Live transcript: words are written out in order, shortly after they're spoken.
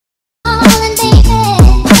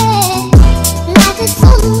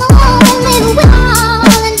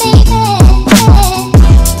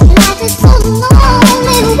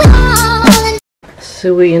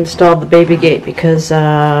So we installed the baby gate because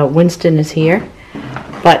Winston is here,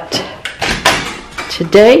 but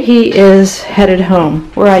today he is headed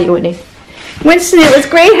home. Where are you, Whitney? Winston, it was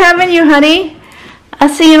great having you, honey. I'll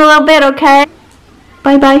see you in a little bit, okay?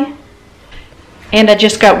 Bye-bye. And I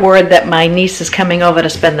just got word that my niece is coming over to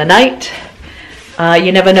spend the night.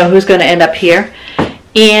 You never know who's going to end up here.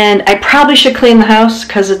 And I probably should clean the house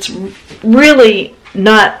because it's really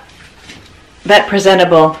not that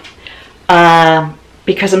presentable.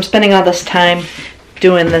 Because I'm spending all this time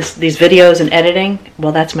doing these videos and editing.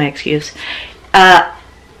 Well, that's my excuse.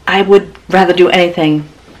 I would rather do anything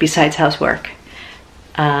besides housework.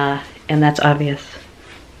 And that's obvious.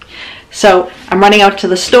 So I'm running out to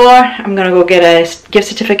the store. I'm going to go get a gift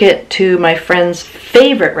certificate to my friend's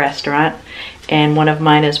favorite restaurant, and one of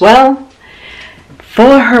mine as well,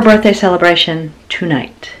 for her birthday celebration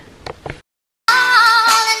tonight.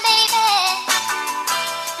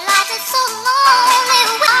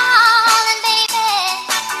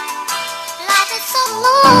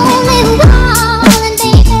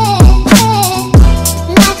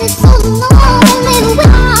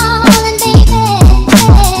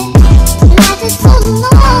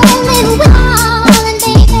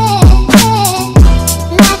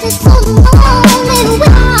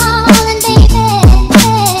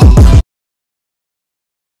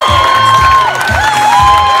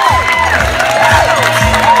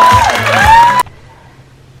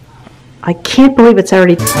 I can't believe it's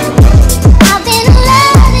already...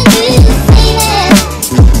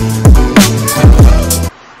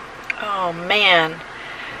 Oh man,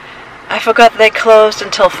 I forgot they closed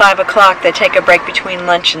until 5 o'clock. They take a break between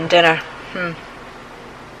lunch and dinner.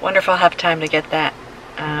 Wonder if I'll have time to get that.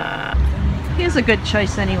 Here's a good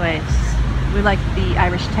choice anyways. We like the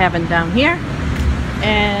Irish Tavern down here,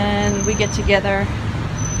 and we get together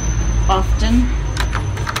often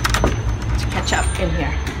to catch up in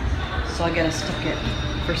here. So I got a sticker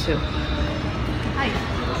for Sue. Hi.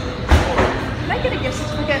 Can I get a gift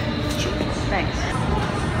certificate? Thanks.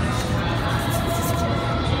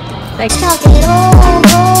 Thanks. Let's talk it over.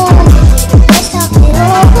 Let's talk it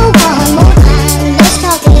over one more time. Let's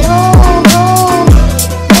talk it over.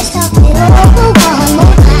 Let's talk it over one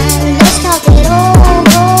more time. Let's talk it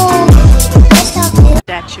over. Let's talk it over.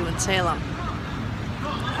 Statue in Salem.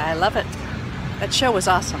 I love it. That show was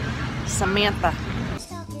awesome. Samantha.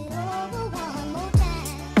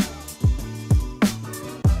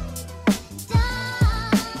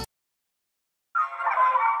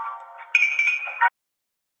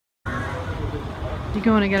 You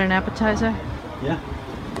going to get an appetizer? Yeah,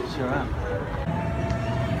 sure am.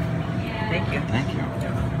 Thank you. Thank you.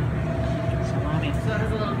 Salami. So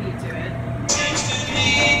there's a little meat to it.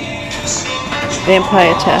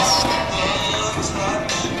 Vampire test.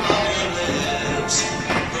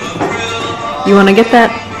 You want to get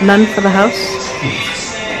that none for the house?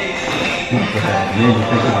 Made me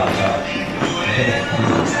think about that.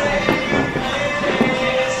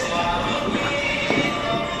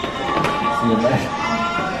 See you later.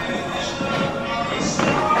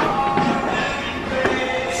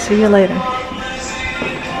 See you later.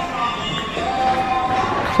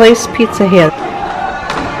 Place pizza here.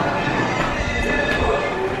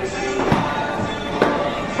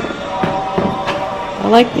 I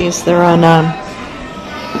like these. They're on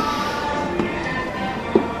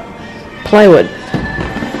plywood.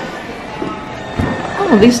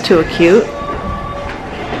 Oh, these two are cute.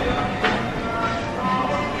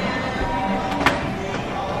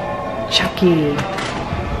 Chucky.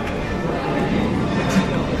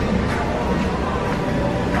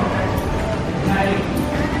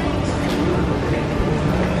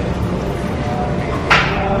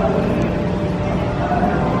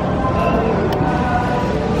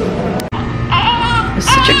 He's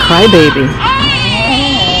such a crybaby.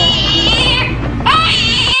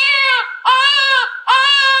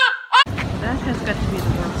 That has got to be the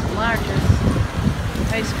world's largest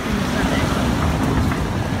ice cream sundae.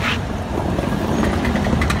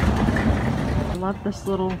 I love this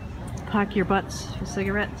little park your butts for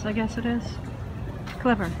cigarettes, I guess it is.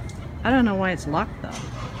 Clever. I don't know why it's locked though.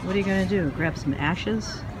 What are you going to do? Grab some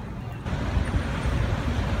ashes?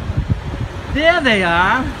 There they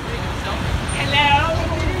are. Hello.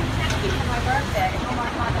 For my birthday. Oh my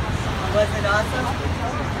God, that was so much. Was it awesome?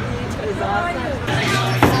 It was awesome.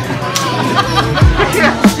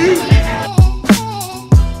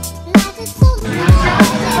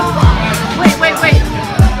 Wait.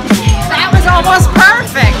 That was almost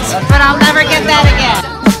perfect, but I'll never get that again.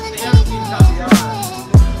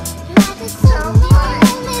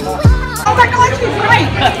 Oh my God, she's great.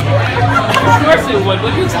 Of course it would.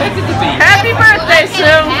 What do you expect it to be? Happy birthday,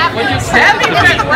 Sue. Happy birthday.